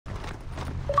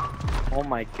Oh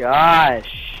my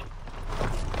gosh.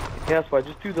 Guess what?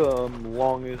 Just do the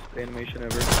longest animation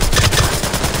ever.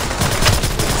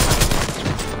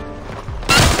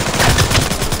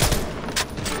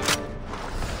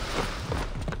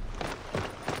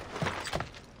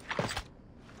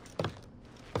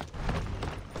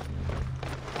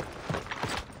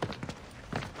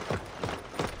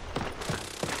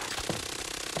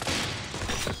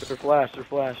 They're flashed, they're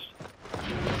flashed.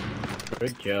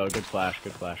 Good kill, good flash,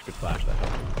 good flash, good flash. That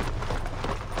helped.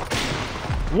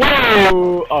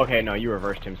 Whoa! Okay, no, you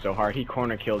reversed him so hard. He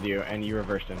corner killed you, and you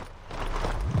reversed him.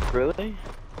 Really?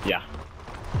 Yeah.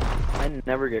 I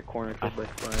never get corner killed by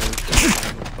fire.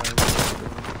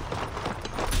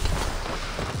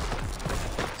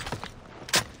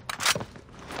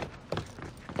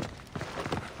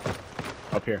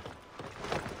 Up here.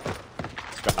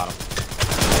 Got him.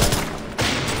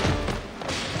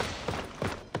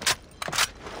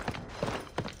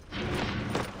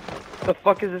 What the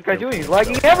fuck is this guy doing? He's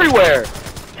lagging everywhere!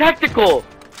 Tactical!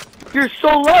 You're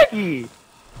so laggy!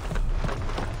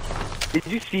 Did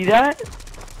you see that?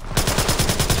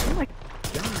 Oh my god.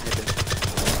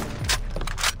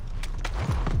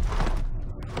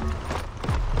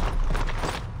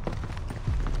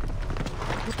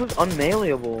 This was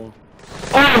unmaileable.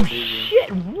 Oh shit!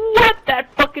 What?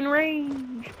 That fucking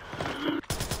range!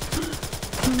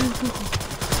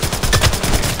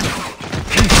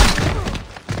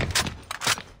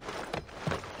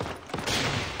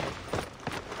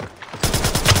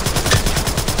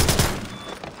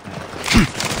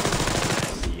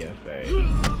 CFA.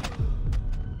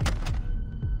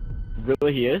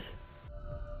 Really, he is?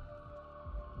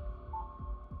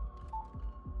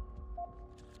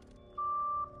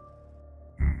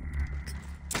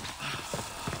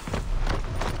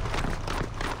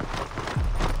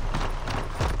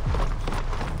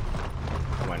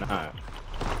 Why not?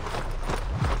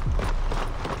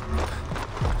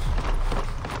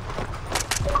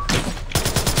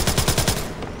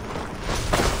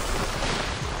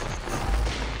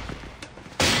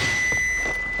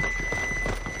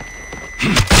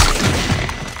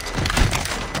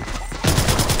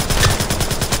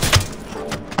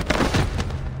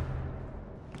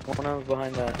 One was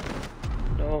behind that.